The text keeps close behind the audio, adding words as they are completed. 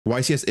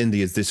YCS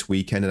Indy is this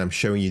weekend, and I'm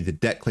showing you the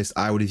deck list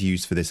I would have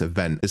used for this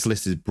event. This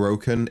list is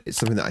broken. It's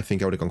something that I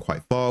think I would have gone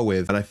quite far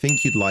with, and I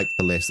think you'd like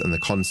the list and the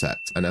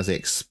concept. And as I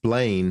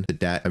explain the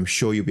deck, I'm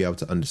sure you'll be able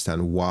to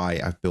understand why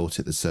I've built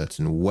it a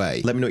certain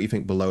way. Let me know what you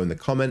think below in the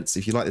comments.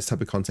 If you like this type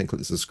of content, click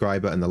the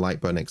subscribe button, the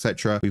like button,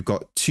 etc. We've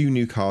got 2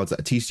 new cards that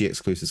are TCG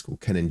exclusives called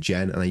Ken and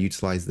Jen, and I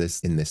utilize this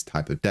in this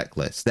type of deck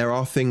list. There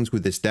are things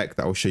with this deck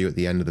that I'll show you at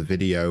the end of the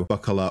video.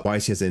 Buckle up.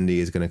 YCS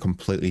Indy is going to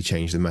completely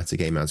change the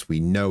metagame as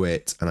we know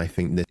it, and I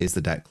think this is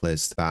the deck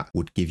list that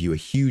would give you a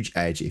huge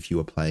edge if you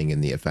were playing in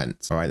the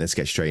event. All right, let's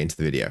get straight into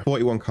the video.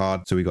 41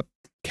 card. So we got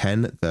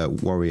Ken, the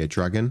Warrior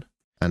Dragon,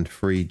 and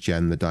 3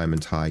 Jen, the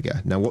Diamond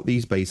Tiger. Now, what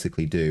these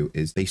basically do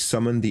is they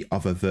summon the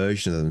other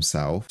version of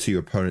themselves to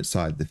your opponent's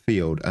side of the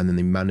field, and then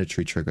they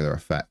mandatory trigger their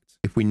effect.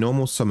 If we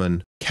normal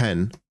summon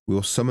Ken, we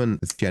will summon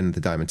Jen,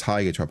 the Diamond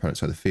Tiger, to our opponent's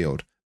side of the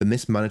field. Then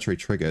this mandatory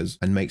triggers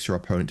and makes your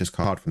opponent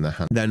discard from their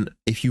hand. Then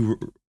if you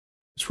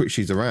switch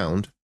these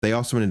around, they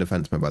are summoned in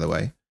defense mode, by the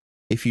way.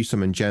 If you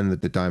summon Jen,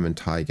 the Diamond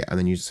Tiger, and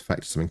then use this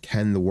effect to summon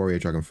Ken, the Warrior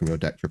Dragon, from your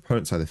deck to your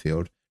opponent's side of the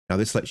field, now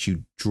this lets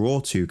you draw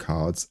 2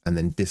 cards and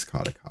then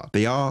discard a card.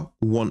 They are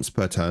once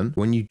per turn.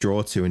 When you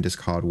draw 2 and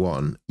discard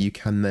 1, you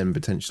can then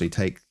potentially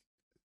take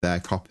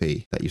their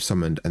copy that you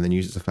summoned and then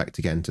use its effect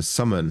again to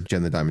summon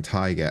Jen, the Diamond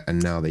Tiger,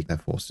 and now they're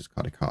forced to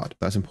discard a card.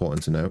 That's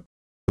important to note.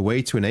 The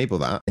way to enable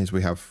that is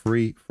we have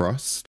 3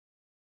 Frost,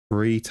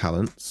 3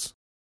 Talents,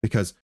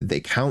 because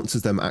it counts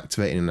as them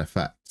activating an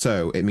effect.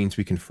 So it means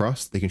we can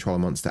Frost, they control a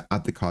monster,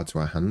 add the card to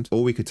our hand,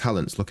 or we could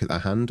Talents, look at their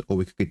hand, or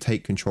we could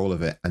take control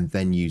of it and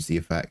then use the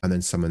effect and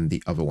then summon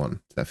the other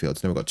one to their field.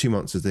 So now we've got 2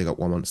 monsters, they got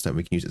 1 monster, and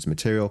we can use it as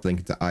material, link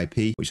it to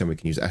IP, which then we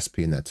can use SP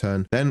in their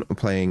turn. Then we're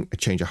playing a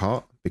Change of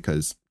Heart,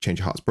 because Change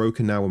of Heart's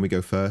broken now when we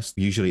go first.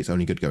 Usually it's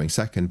only good going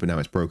second, but now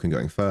it's broken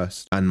going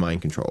first. And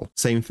Mind Control.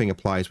 Same thing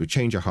applies with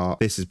Change of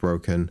Heart. This is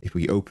broken if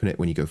we open it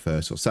when you go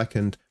first or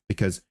second,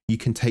 because you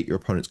can take your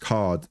opponent's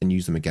cards and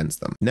use them against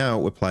them. Now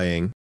we're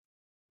playing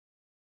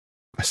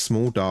a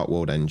small Dark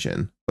World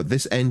engine, but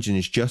this engine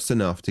is just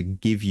enough to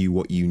give you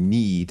what you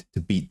need to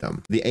beat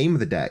them. The aim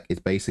of the deck is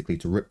basically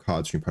to rip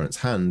cards from your opponent's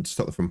hand,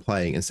 stop them from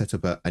playing, and set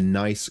up a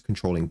nice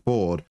controlling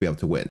board to be able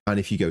to win. And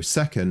if you go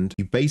second,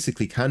 you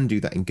basically can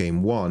do that in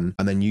game 1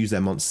 and then use their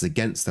monsters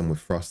against them with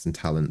Frost and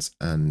Talents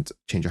and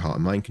Change of Heart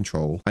and Mind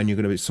Control, and you're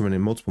going to be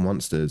summoning multiple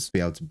monsters to be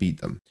able to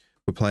beat them.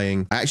 We're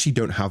playing, I actually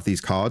don't have these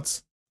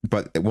cards,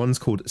 but one's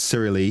called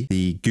Purrely,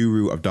 the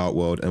Guru of Dark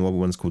World, and one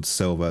one's called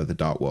Silver, the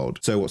Dark World.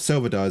 So what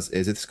Silver does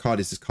is if this card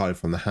is discarded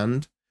from the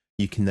hand,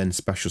 you can then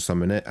special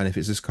summon it. And if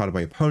it's discarded by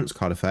your opponent's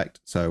card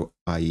effect, so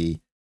i.e.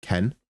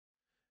 Ken,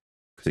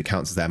 because it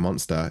counts as their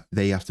monster,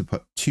 they have to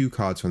put 2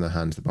 cards from their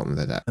hand to the bottom of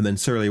their deck. And then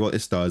Purrely, what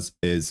this does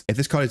is if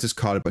this card is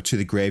discarded but to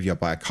the graveyard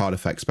by a card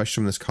effect,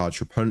 special summon this card to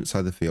your opponent's side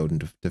of the field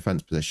in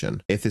defense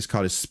position. If this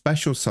card is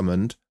special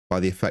summoned by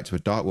the effect of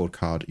a Dark World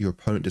card, your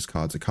opponent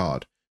discards a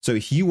card. So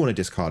if you want to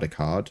discard a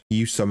card,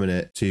 you summon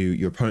it to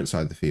your opponent's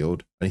side of the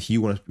field. And if you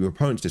want your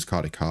opponent to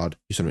discard a card,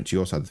 you summon it to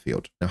your side of the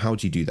field. Now, how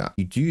do you do that?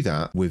 You do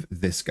that with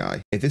this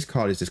guy. If this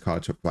card is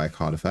discarded by a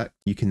card effect,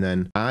 you can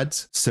then add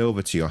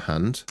Silver to your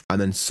hand and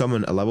then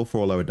summon a level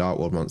 4 or lower Dark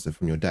World monster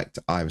from your deck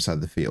to either side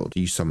of the field.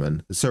 You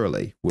summon the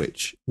Purrely,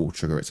 which will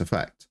trigger its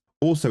effect.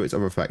 Also, its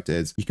other effect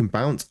is you can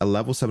bounce a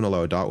level 7 or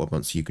lower Dark World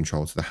monster you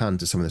control to the hand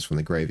to summon this from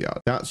the graveyard.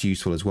 That's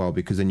useful as well,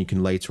 because then you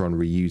can later on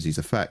reuse these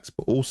effects,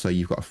 but also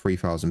you've got a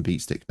 3000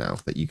 beat stick now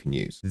that you can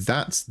use.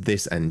 That's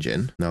this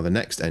engine. Now the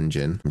next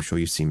engine, I'm sure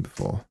you've seen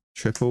before.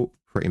 Triple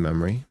Pretty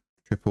Memory,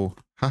 triple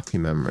Happy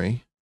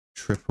Memory,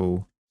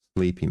 triple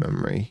Sleepy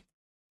Memory,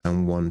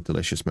 and 1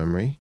 Delicious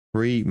Memory.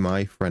 3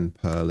 My Friend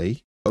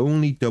Purrely.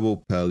 Only double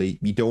Purrely.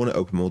 You don't want to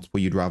open multiple.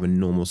 You'd rather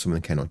normal summon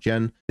Ken or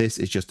Jen. This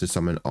is just to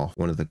summon off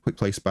one of the quick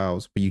play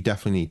spells, but you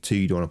definitely need 2.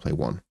 You don't want to play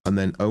 1. And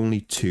then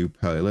only 2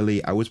 Purrely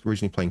Lily. I was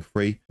originally playing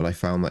 3, but I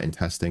found that in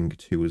testing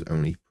 2 was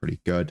only pretty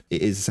good.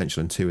 It is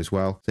essential in 2 as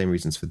well. Same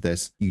reasons for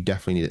this. You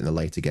definitely need it in the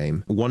later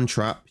game. 1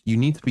 trap. You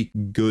need to be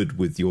good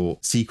with your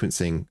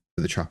sequencing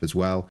for the trap as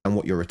well, and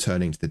what you're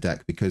returning to the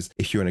deck, because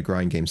if you're in a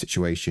grind game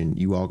situation,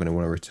 you are going to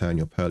want to return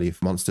your Purrely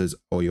monsters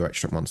or your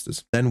extract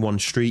monsters. Then 1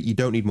 street. You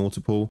don't need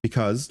multiple,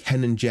 because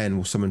Ken and Jen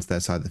will summon to their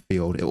side of the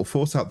field. It will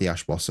force out the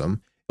Ash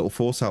Blossom. It will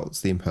force out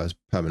the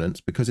impermanence,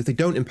 because if they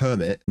don't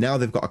imperm it, now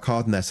they've got a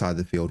card on their side of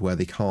the field where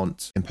they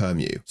can't imperm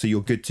you. So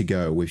you're good to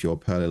go with your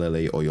Purrely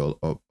Lily or your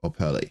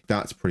Purrely.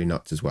 That's pretty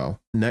nuts as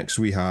well. Next,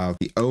 we have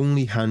the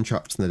only hand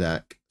traps in the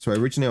deck. So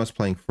originally I was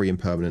playing 3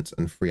 Impermanence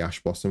and 3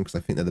 Ash Blossom, because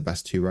I think they're the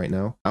best 2 right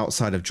now,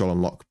 outside of Droll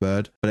and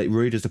Lockbird. But it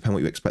really does depend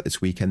what you expect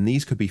this weekend.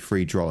 These could be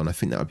free Droll, and I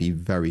think that would be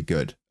very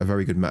good. A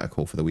very good meta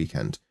call for the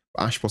weekend.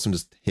 But Ash Blossom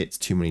just hits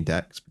too many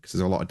decks, because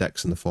there's a lot of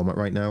decks in the format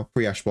right now.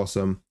 3 Ash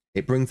Blossom.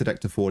 It brings the deck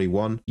to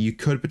 41. You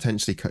could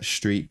potentially cut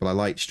Street, but I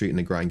like Street in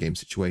a grind game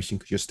situation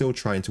because you're still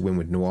trying to win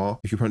with Noir.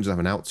 If your opponent doesn't have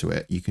an out to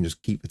it, you can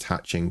just keep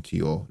attaching to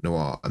your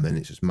Noir, and then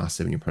it's just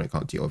massive and your opponent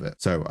can't deal with it.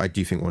 So I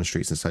do think 1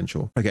 Street is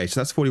essential. Okay,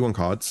 so that's 41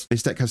 cards.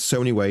 This deck has so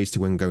many ways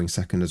to win going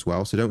second as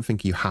well, so don't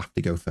think you have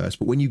to go first.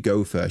 But when you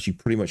go first, you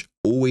pretty much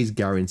always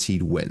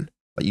guaranteed win.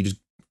 Like, you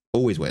just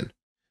always win.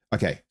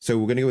 Okay, so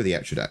we're going to go with the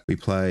extra deck. We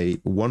play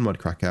 1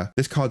 Mudcracker.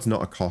 This card's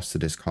not a cost to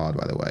discard,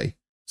 by the way.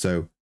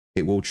 So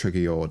it will trigger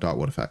your Dark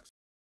Ward effects.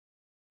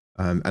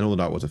 And all the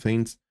Dark Wards are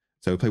fiends.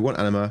 So we play 1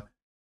 Anima.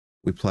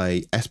 We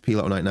play SP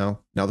Little Knight now.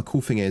 Now, the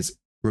cool thing is,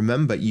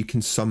 remember, you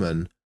can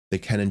summon the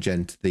Ken and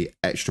Jen to the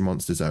extra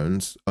monster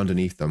zones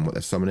underneath them, what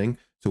they're summoning.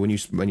 So when you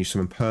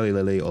summon Purrely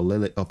Lily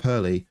or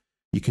Purrely,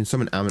 you can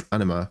summon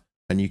Anima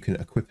and you can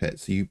equip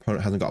it. So your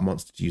opponent hasn't got a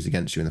monster to use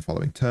against you in the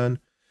following turn.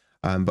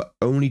 But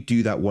only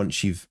do that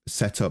once you've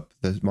set up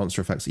the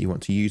monster effects that you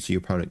want to use, so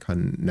your opponent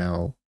can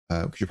now,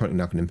 because your opponent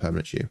now can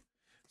impermanence you.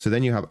 So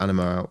then you have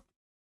Anima out.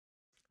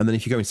 And then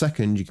if you go in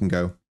second, you can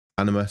go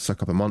Anima,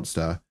 suck up a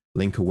monster,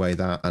 link away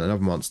that and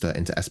another monster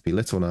into SP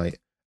Little Knight,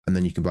 and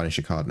then you can banish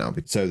a card now.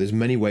 So there's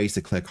many ways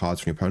to clear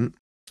cards from your opponent.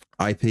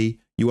 IP,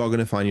 you are going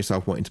to find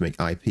yourself wanting to make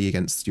IP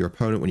against your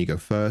opponent when you go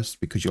first,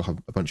 because you'll have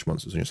a bunch of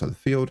monsters on your side of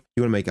the field.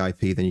 You want to make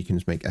IP, then you can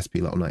just make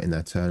SP Little Knight in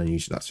their turn, and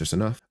usually that's just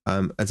enough.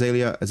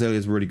 Azalea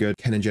is really good.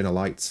 Ken and Jen are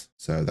lights,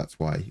 so that's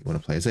why you want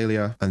to play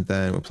Azalea. And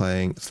then we're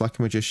playing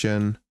Slacker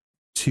Magician,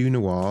 2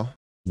 Noir,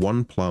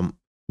 1 Plump,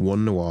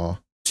 1 Noir,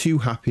 2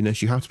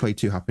 Happiness. You have to play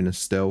 2 Happiness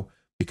still,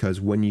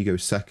 because when you go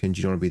second,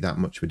 you don't want to be that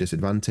much of a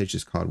disadvantage.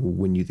 This card will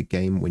win you the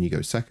game when you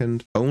go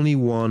second. Only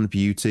 1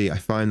 Beauty. I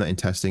find that in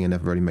testing, I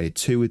never really made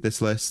 2 with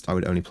this list. I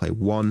would only play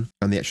 1,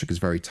 and the extra is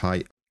very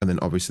tight. And then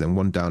obviously then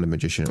 1 Down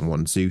Magician and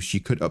 1 Zeus. You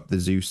could up the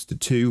Zeus to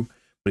 2,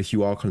 but if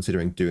you are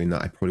considering doing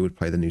that, I probably would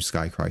play the new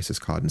Sky Crisis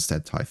card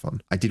instead,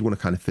 Typhon. I did want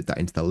to kind of fit that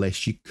into the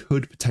list. You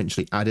could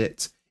potentially add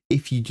it.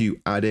 If you do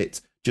add it,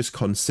 just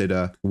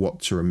consider what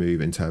to remove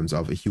in terms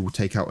of, if you will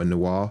take out a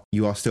Noir,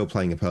 you are still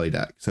playing a Purrely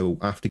deck. So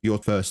after your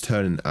first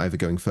turn, either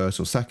going first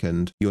or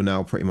second, you're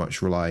now pretty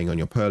much relying on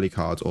your Purrely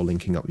cards or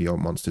linking up your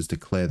monsters to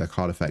clear their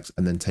card effects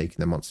and then taking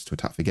their monsters to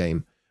attack the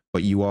game.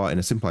 But you are in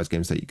a simplified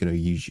game state, you're going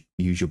to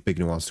use your big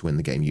Noirs to win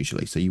the game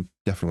usually. So you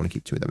definitely want to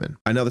keep 2 of them in.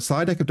 And now the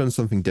side deck have done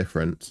something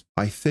different.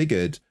 I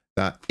figured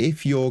that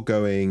if you're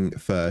going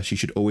first, you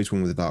should always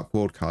win with the Dark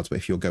Ward cards. But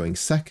if you're going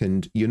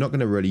second, you're not going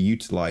to really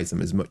utilize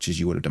them as much as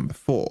you would have done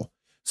before.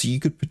 So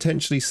you could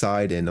potentially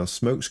side in or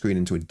smokescreen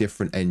into a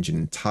different engine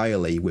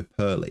entirely with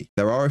Purrely.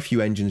 There are a few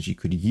engines you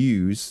could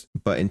use,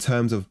 but in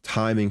terms of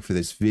timing for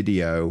this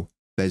video,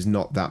 there's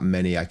not that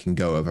many I can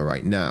go over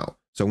right now.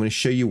 So I'm going to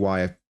show you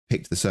why I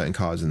picked the certain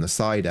cards in the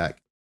side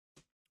deck.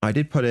 I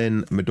did put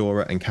in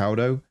Medora and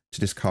Kaudo to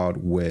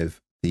discard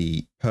with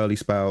the Purrely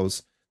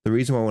spells. The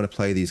reason why I want to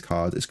play these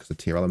cards is because of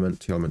Tearlaments.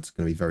 Tearlaments is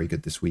going to be very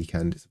good this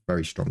weekend. It's a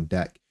very strong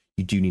deck.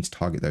 You do need to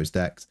target those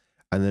decks.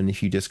 And then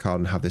if you discard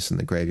and have this in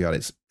the graveyard,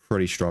 it's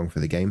pretty strong for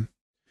the game.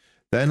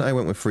 Then I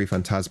went with Free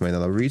Phantasme. Now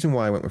the reason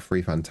why I went with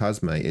Free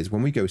Phantasme is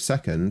when we go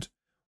second,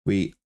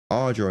 we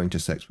are drawing to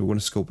 6. We want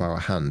to sculpt our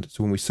hand.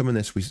 So when we summon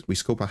this, we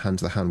sculpt our hand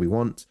to the hand we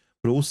want,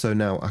 but also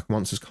now our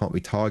monsters can't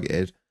be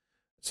targeted.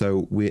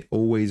 So we're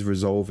always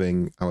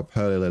resolving our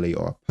Purrely Lily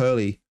or our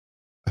Purrely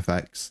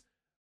effects.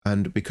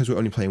 And because we're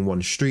only playing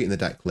 1 street in the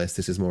deck list,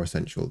 this is more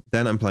essential.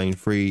 Then I'm playing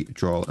Free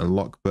Droll and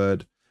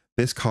Lockbird.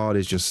 This card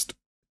is just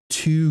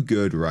too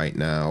good right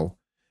now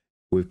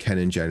with Ken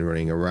and Jen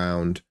running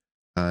around,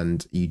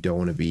 and you don't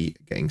want to be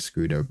getting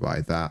screwed over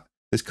by that.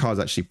 This card's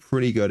actually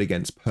pretty good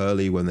against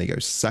Purrely when they go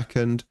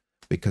second,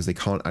 because they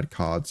can't add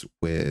cards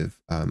with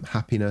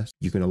Happiness.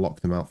 You're going to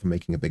lock them out from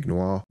making a big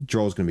Noir.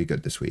 Draw's going to be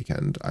good this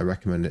weekend. I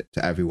recommend it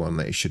to everyone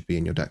that it should be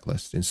in your deck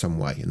list in some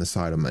way, in the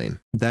side or main.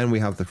 Then we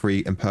have the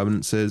free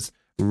impermanences.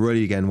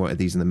 Really, again, wanted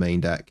these in the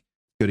main deck.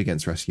 Good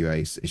against Rescue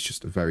Ace. It's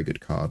just a very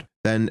good card.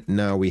 Then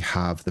now we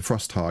have the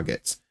Frost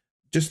targets.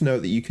 Just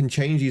note that you can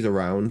change these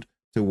around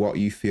to what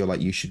you feel like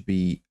you should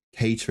be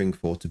catering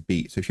for to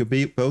beat. So if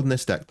you're building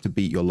this deck to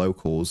beat your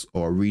locals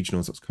or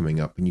regionals that's coming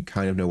up, and you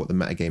kind of know what the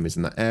metagame is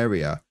in that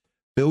area,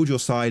 build your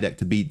side deck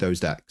to beat those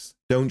decks.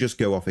 Don't just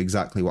go off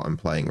exactly what I'm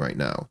playing right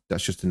now.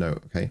 That's just a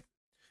note, okay?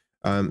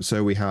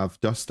 So we have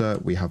Duster,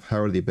 we have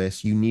Herald of the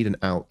Abyss. You need an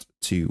out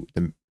to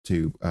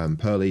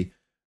Purrely,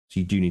 so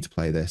you do need to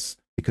play this,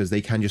 because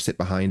they can just sit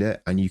behind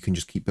it and you can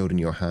just keep building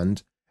your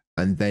hand,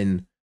 and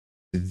then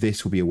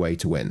this will be a way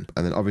to win.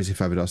 And then obviously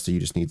Feather Duster, you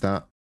just need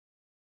that.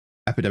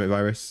 Epidemic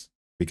Virus,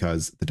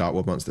 because the Dark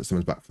World monster that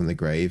summons back from the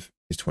grave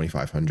is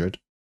 2500.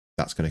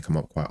 That's going to come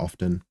up quite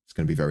often. It's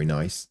going to be very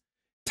nice.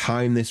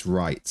 Time this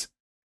right.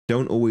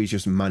 Don't always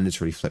just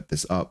mandatorily flip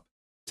this up.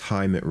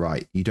 Time it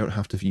right. You don't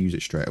have to use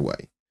it straight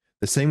away.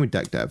 The same with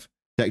Deck Dev.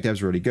 Deck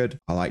Dev's really good.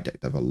 I like Deck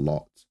Dev a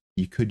lot.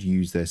 You could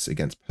use this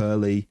against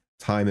Purrely.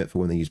 Time it for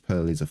when they use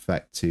Purrely's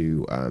effect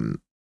to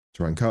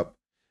rank up.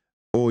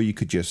 Or you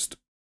could just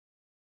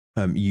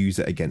use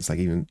it against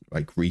even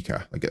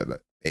Rika.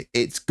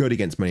 It's good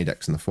against many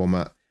decks in the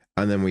format.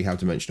 And then we have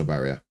Dimensional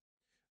Barrier.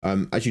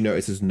 As you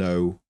notice, there's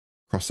no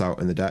cross out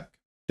in the deck.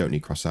 Don't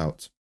need cross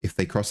out. If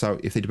they cross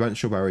out, if they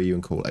Dimensional Barrier you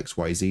and call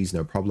XYZs,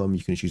 no problem.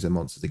 You can just use their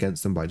monsters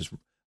against them by just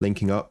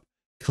linking up,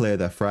 clear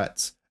their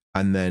threats,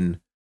 and then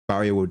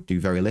Barrier will do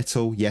very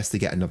little. Yes, they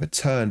get another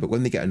turn, but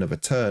when they get another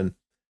turn,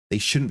 they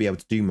shouldn't be able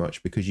to do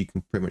much because you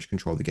can pretty much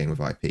control the game with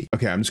IP.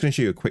 Okay, I'm just going to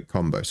show you a quick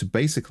combo. So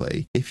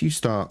basically, if you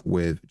start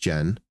with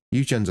Jen,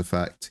 use Jen's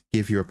effect,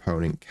 give your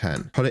opponent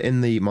Ken. Put it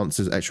in the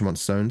monsters, extra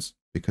monster zones,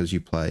 because you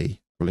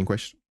play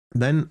Relinquish.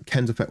 Then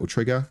Ken's effect will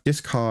trigger,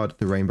 discard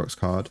the Rainbox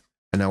card.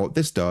 And now what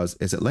this does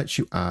is it lets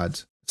you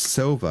add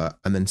silver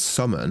and then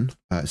summon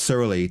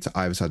Purrely to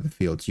either side of the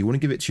field. So you want to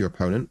give it to your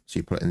opponent. So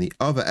you put it in the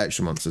other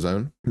extra monster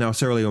zone. Now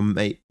Purrely will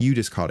make you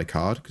discard a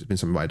card because it's been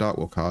summoned by a Dark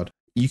World card.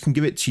 You can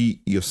give it to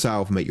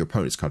yourself and make your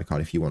opponent discard a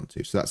card if you want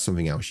to. So that's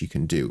something else you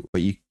can do.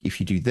 But if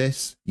you do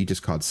this, you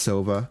discard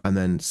silver, and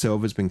then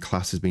silver's been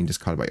classed as being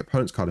discarded by your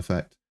opponent's card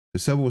effect. So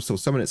silver will still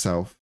summon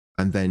itself,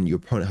 and then your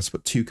opponent has to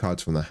put 2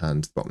 cards from their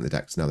hand to the bottom of the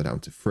deck, so now they're down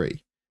to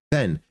 3.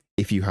 Then,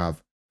 if you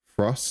have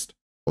Frost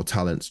or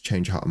Talents,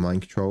 Change Heart and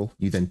Mind Control,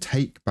 you then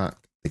take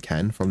back the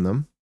Ken from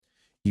them,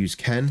 use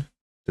Ken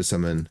to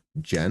summon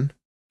Jen,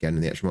 again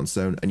in the extra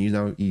monster zone, and you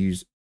now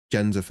use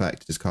Jen's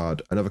effect to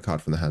discard another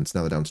card from the hand, so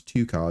now they're down to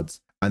 2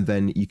 cards, and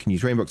then you can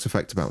use Rainbox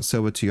effect to bounce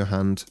silver to your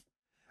hand,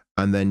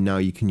 and then now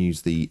you can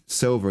use the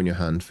silver in your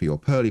hand for your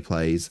Purrely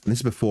plays, and this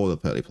is before the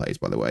Purrely plays,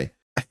 by the way,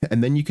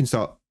 and then you can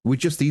start, with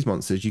just these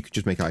monsters, you could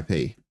just make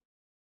IP,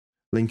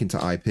 link into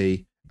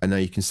IP, and now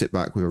you can sit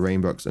back with a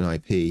Rainbox and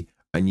IP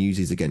and use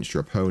these against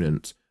your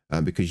opponent,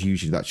 because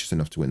usually that's just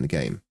enough to win the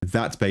game.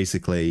 That's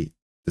basically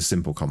the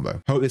simple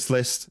combo. Hope this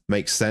list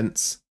makes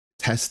sense.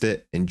 Test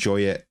it,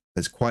 enjoy it.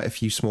 There's quite a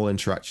few small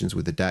interactions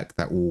with the deck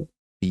that will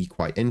be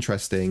quite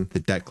interesting. The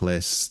deck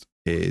list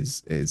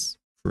is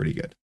pretty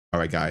good. All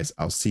right, guys,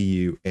 I'll see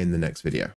you in the next video.